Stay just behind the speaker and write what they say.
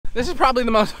This is probably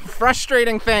the most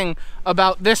frustrating thing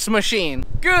about this machine.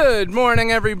 Good morning,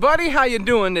 everybody. How you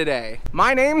doing today?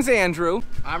 My name's Andrew.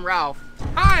 I'm Ralph.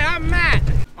 Hi, I'm Matt.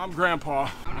 I'm Grandpa.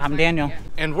 I'm Daniel.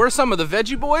 And we're some of the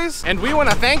Veggie Boys, and we want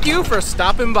to thank you for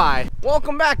stopping by.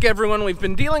 Welcome back, everyone. We've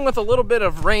been dealing with a little bit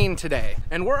of rain today,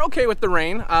 and we're okay with the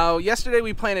rain. Yesterday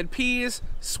we planted peas,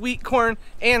 sweet corn,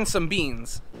 and some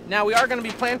beans. Now we are going to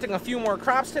be planting a few more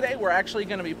crops today. We're actually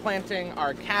going to be planting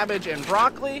our cabbage and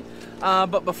broccoli,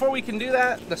 but before we can do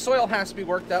that, the soil has to be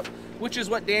worked up, which is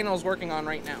what Daniel's working on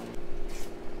right now.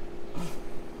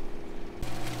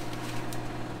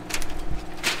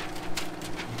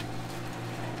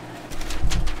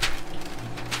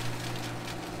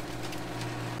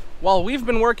 While we've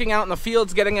been working out in the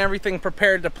fields getting everything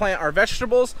prepared to plant our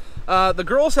vegetables, the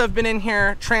girls have been in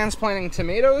here transplanting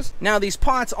tomatoes. Now these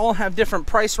pots all have different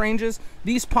price ranges.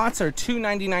 These pots are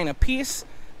 $2.99 a piece.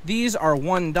 These are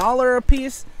 $1 a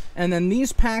piece. And then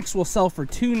these packs will sell for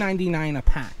 $2.99 a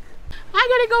pack.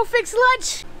 I gotta go fix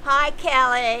lunch. Hi,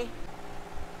 Kelly.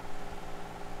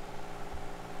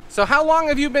 So how long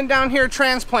have you been down here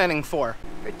transplanting for?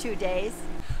 For 2 days.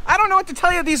 I don't know what to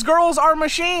tell you. These girls are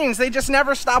machines. They just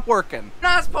never stop working. You're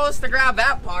not supposed to grab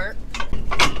that part.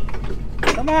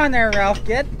 Come on there, Ralph,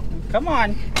 kid. Come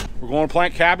on. We're going to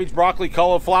plant cabbage, broccoli,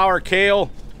 cauliflower, kale,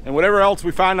 and whatever else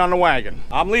we find on the wagon.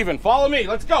 I'm leaving. Follow me.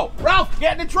 Let's go. Ralph,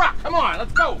 get in the truck. Come on,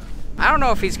 let's go. I don't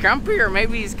know if he's grumpy or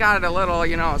maybe he's got a little,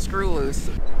 you know, screw loose.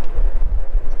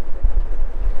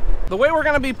 The way we're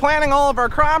going to be planting all of our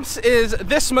crops is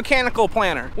this mechanical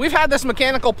planter. We've had this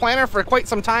mechanical planter for quite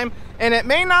some time, and it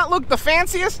may not look the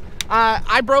fanciest.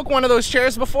 I broke one of those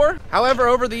chairs before. However,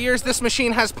 over the years, this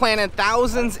machine has planted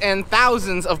thousands and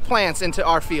thousands of plants into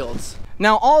our fields.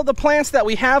 Now, all the plants that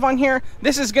we have on here,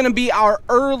 this is going to be our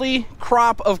early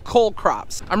crop of cole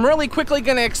crops. I'm really quickly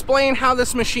going to explain how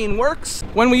this machine works.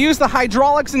 When we use the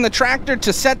hydraulics in the tractor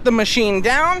to set the machine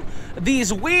down,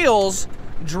 these wheels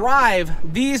drive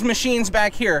these machines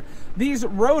back here. These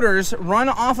rotors run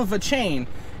off of a chain,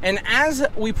 and as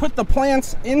we put the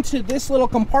plants into this little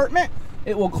compartment,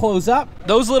 it will close up.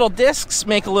 Those little discs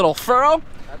make a little furrow.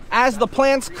 As the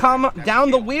plants come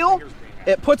down the wheel,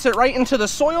 it puts it right into the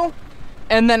soil,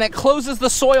 and then it closes the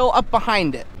soil up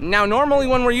behind it. Now, normally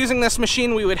when we're using this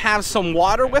machine, we would have some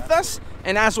water with us,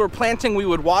 and as we're planting, we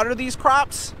would water these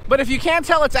crops. But if you can't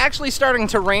tell, it's actually starting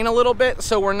to rain a little bit,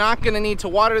 so we're not gonna need to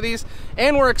water these,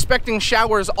 and we're expecting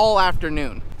showers all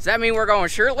afternoon. Does that mean we're going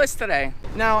shirtless today?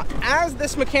 Now, as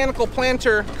this mechanical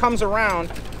planter comes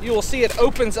around, you will see it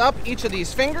opens up each of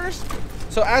these fingers.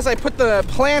 So as I put the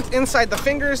plant inside the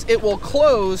fingers, it will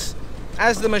close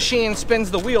as the machine spins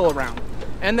the wheel around.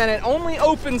 And then it only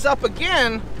opens up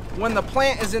again when the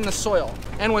plant is in the soil.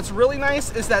 And what's really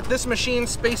nice is that this machine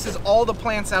spaces all the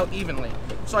plants out evenly.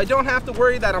 So I don't have to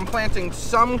worry that I'm planting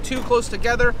some too close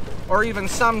together or even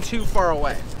some too far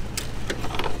away.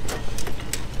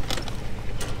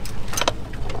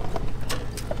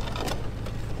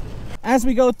 As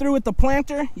we go through with the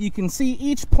planter, you can see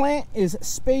each plant is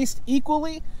spaced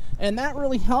equally, and that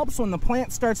really helps when the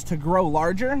plant starts to grow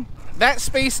larger. That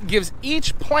space gives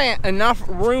each plant enough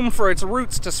room for its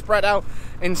roots to spread out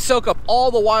and soak up all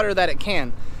the water that it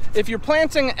can. If you're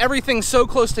planting everything so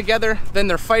close together, then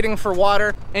they're fighting for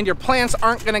water, and your plants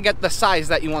aren't going to get the size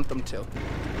that you want them to.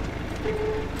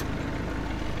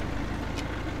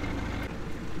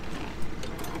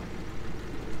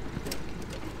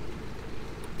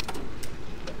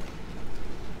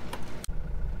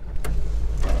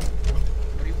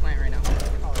 What are you planting right now?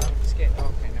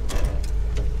 Okay, never mind.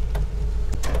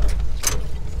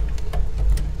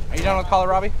 Are you done with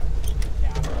kohlrabi?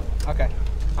 Yeah. Okay.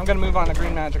 I'm gonna move on to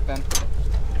green magic then.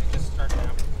 Just start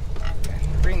now. Okay.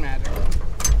 Green magic.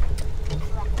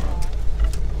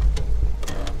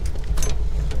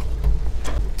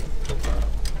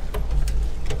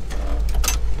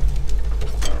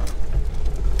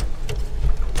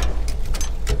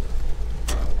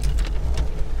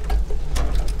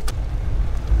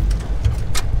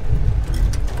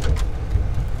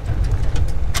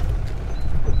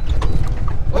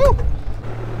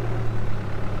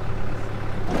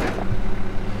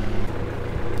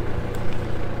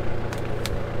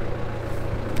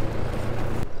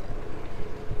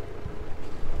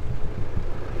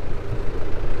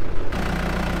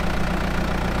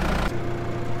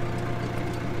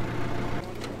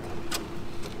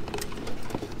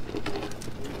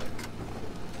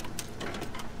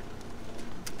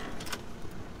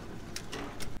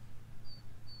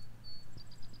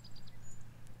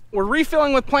 We're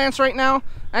refilling with plants right now.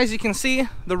 As you can see,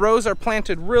 the rows are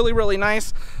planted really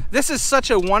nice. This is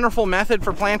such a wonderful method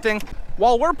for planting.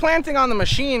 While we're planting on the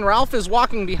machine, Ralph is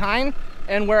walking behind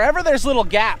And wherever there's little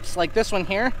gaps, like this one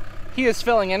here, he is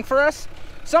filling in for us.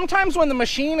 Sometimes when the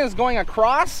machine is going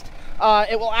across,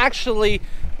 it will actually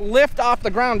lift off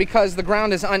the ground because the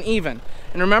ground is uneven.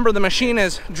 And remember, the machine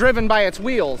is driven by its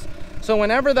wheels. So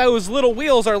whenever those little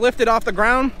wheels are lifted off the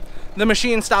ground, the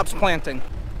machine stops planting.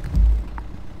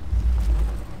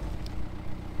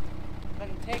 Then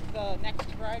take the next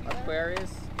variety there.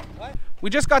 Aquarius. What? We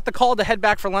just got the call to head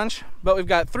back for lunch, but we've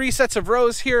got 3 sets of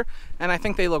rows here, and I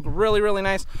think they look really, really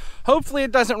nice. Hopefully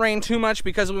it doesn't rain too much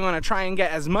because we want to try and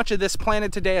get as much of this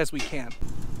planted today as we can.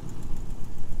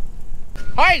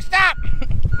 All right, stop!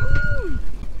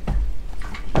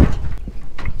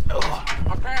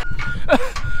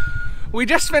 We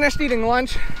just finished eating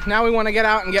lunch. Now we want to get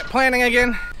out and get planting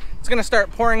again. It's gonna start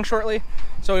pouring shortly,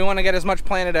 so we want to get as much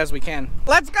planted as we can.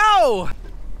 Let's go!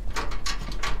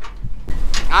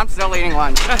 I'm still eating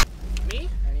lunch. Me?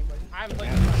 Anybody? I'm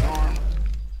playing charm.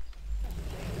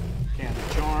 Candy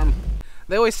charm.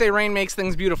 They always say rain makes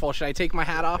things beautiful. Should I take my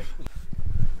hat off?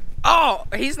 Oh,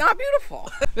 he's not beautiful.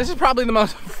 This is probably the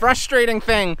most frustrating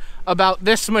thing about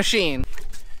this machine.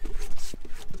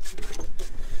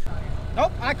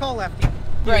 Nope, I call lefty.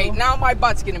 Great, now my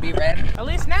butt's gonna be red. At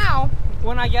least now,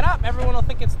 when I get up, everyone will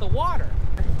think it's the water.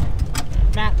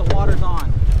 Matt, the water's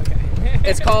on. Okay.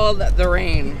 It's called the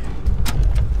rain.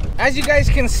 As you guys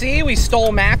can see, we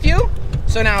stole Matthew,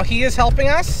 so now he is helping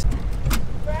us.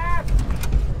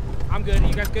 I'm good.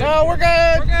 You guys good? No, we're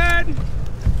good. We're good.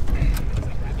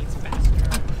 That means faster.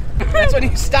 That's when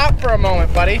you stop for a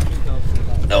moment, buddy.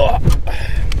 Ugh.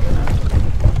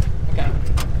 Okay.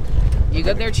 You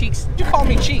good there, Cheeks? You call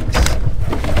me Cheeks.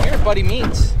 Here, buddy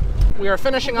meats. We are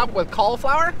finishing up with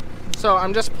cauliflower, so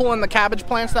I'm just pulling the cabbage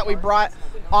plants that we brought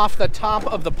off the top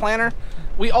of the planter.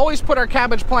 We always put our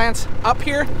cabbage plants up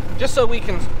here just so we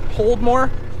can hold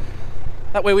more.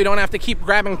 That way we don't have to keep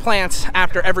grabbing plants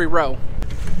after every row.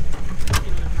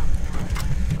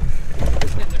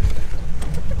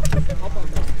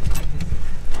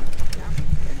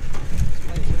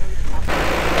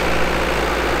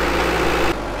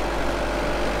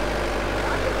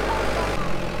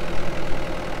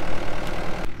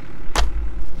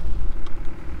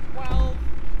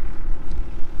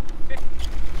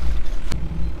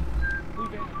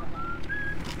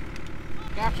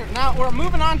 Now we're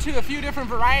moving on to a few different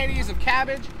varieties of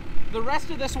cabbage. The rest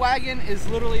of this wagon is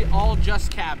literally all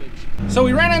just cabbage. So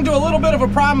we ran into a little bit of a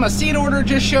problem. A seed order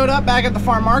just showed up back at the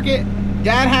farm market.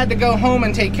 Dad had to go home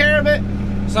and take care of it.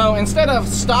 So instead of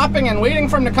stopping and waiting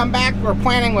for him to come back, we're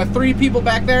planting with 3 people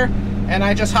back there, and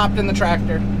I just hopped in the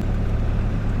tractor.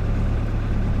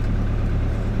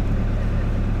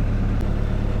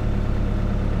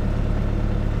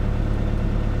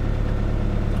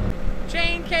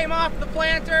 Chain came off the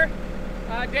planter.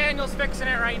 Daniel's fixing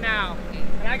it right now.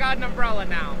 And I got an umbrella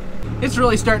now. It's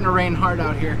really starting to rain hard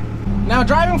out here. Now,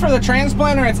 driving for the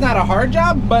transplanter, it's not a hard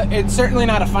job, but it's certainly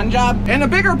not a fun job. And a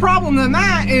bigger problem than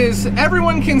that is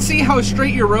everyone can see how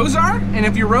straight your rows are, and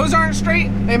if your rows aren't straight,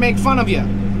 they make fun of you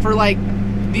for like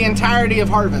the entirety of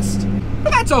harvest.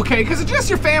 But that's okay, because it's just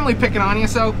your family picking on you,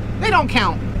 so they don't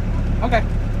count. Okay.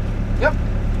 Yep.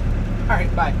 All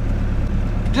right, bye.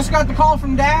 Just got the call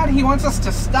from Dad. He wants us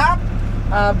to stop,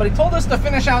 but he told us to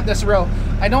finish out this row.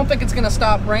 I don't think it's gonna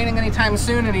stop raining anytime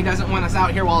soon, and he doesn't want us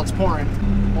out here while it's pouring.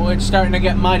 Oh, it's starting to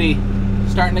get muddy,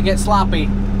 starting to get sloppy.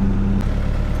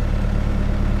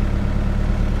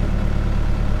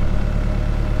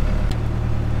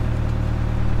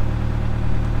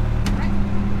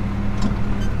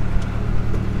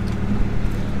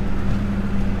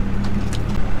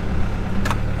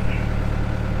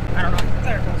 I don't know.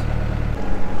 There it goes.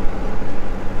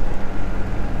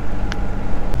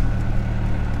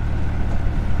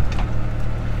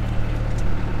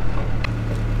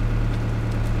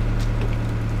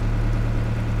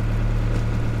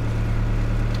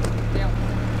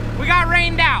 We got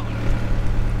rained out.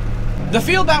 The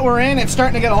field that we're in, it's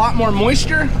starting to get a lot more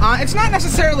moisture. It's not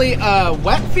necessarily a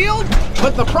wet field,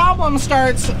 but the problem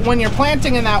starts when you're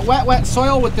planting in that wet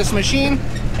soil with this machine.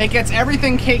 It gets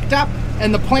everything caked up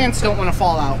and the plants don't want to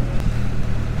fall out.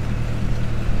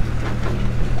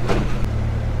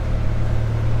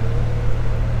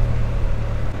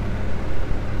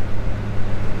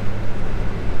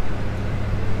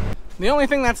 The only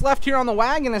thing that's left here on the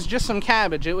wagon is just some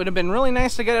cabbage. It would have been really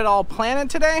nice to get it all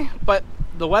planted today, but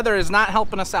the weather is not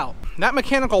helping us out. That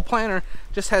mechanical planter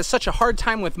just has such a hard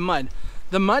time with mud.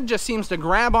 The mud just seems to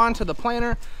grab onto the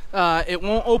planter. It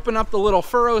won't open up the little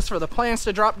furrows for the plants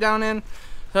to drop down in.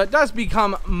 So it does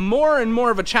become more and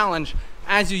more of a challenge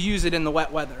as you use it in the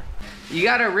wet weather. You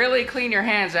gotta really clean your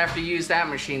hands after you use that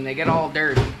machine. They get all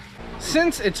dirty.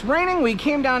 Since it's raining, we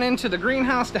came down into the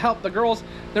greenhouse to help the girls.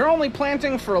 They're only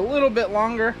planting for a little bit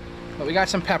longer, but we got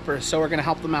some peppers, so we're gonna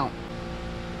help them out.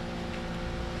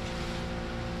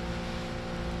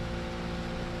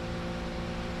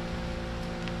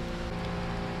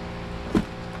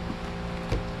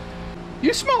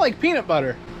 You smell like peanut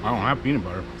butter. I don't have peanut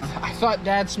butter. I thought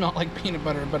Dad smelled like peanut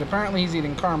butter, but apparently he's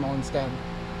eating caramel instead.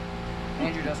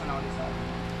 Andrew doesn't know what he's like.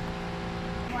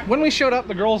 When we showed up,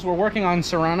 the girls were working on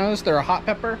serranos. They're a hot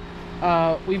pepper.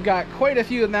 We've got quite a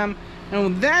few of them.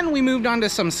 And then we moved on to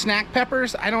some snack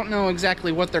peppers. I don't know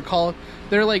exactly what they're called.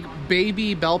 They're like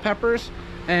baby bell peppers.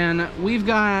 And we've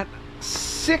got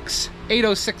 6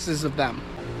 806s of them.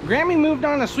 Grammy moved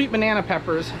on to sweet banana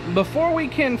peppers. Before we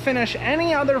can finish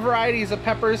any other varieties of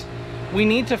peppers, we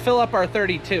need to fill up our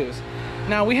 32s.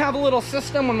 Now we have a little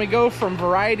system when we go from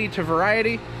variety to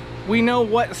variety. We know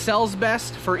what sells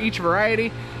best for each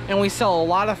variety, and we sell a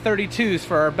lot of 32s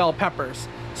for our bell peppers.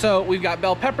 So we've got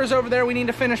bell peppers over there we need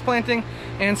to finish planting,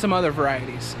 and some other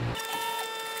varieties.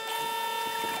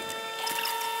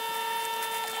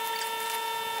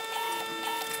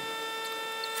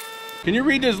 Can you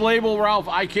read this label, Ralph?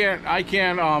 I can't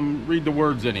read the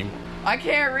words anymore. I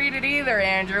can't read it either,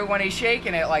 Andrew, when he's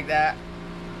shaking it like that.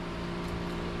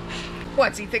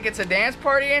 What's he think it's a dance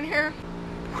party in here?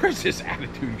 Where's this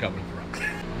attitude coming from?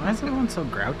 Why is everyone so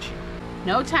grouchy?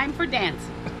 No time for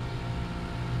dancing.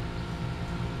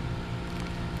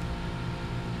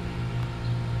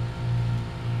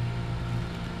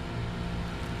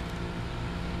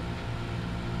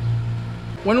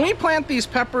 When we plant these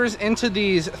peppers into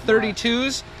these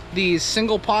 32s, these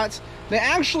single pots, they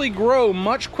actually grow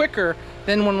much quicker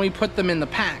than when we put them in the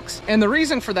packs. And the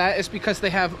reason for that is because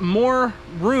they have more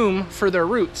room for their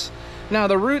roots. Now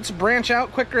the roots branch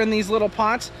out quicker in these little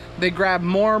pots. They grab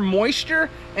more moisture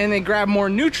and they grab more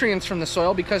nutrients from the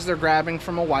soil because they're grabbing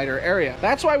from a wider area.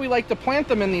 That's why we like to plant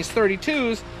them in these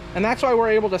 32s, and that's why we're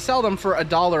able to sell them for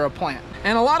 $1 a plant.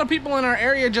 And a lot of people in our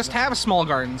area just have small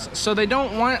gardens, so they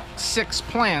don't want 6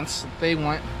 plants, they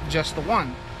want just the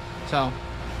one. So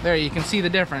there you can see the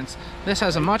difference. This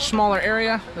has a much smaller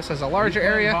area, this has a larger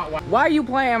area. Why are you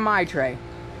playing my tray?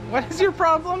 What is your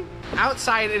problem?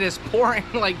 Outside it is pouring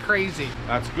like crazy.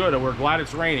 That's good. We're glad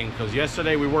it's raining because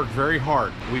yesterday we worked very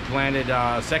hard. We planted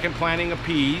second planting of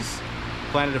peas,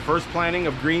 planted the first planting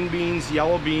of green beans,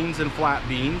 yellow beans, and flat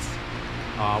beans.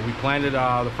 We planted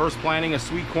the first planting of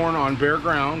sweet corn on bare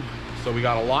ground. So we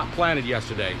got a lot planted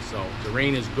yesterday. So the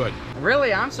rain is good.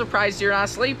 Really, I'm surprised you're not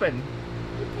sleeping.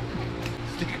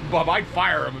 Bob, I'd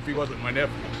fire him if he wasn't my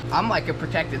nephew. I'm like a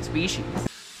protected species.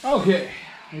 Okay,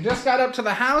 we just got up to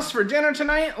the house for dinner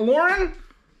tonight. Lauren,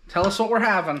 tell us what we're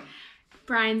having.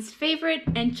 Brian's favorite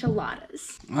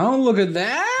enchiladas. Oh, look at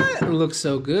that. It looks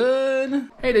so good.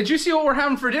 Hey, did you see what we're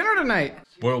having for dinner tonight?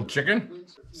 Boiled chicken?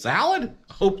 Salad?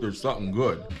 Hope there's something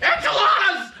good.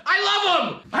 Enchiladas! I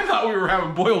love them! I thought we were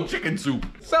having boiled chicken soup.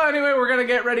 So anyway, we're gonna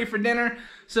get ready for dinner.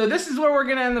 So this is where we're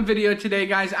gonna end the video today,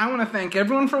 guys. I wanna thank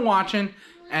everyone for watching,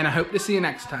 and I hope to see you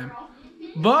next time.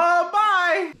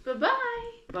 Bye-bye!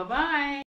 Bye-bye. Bye-bye.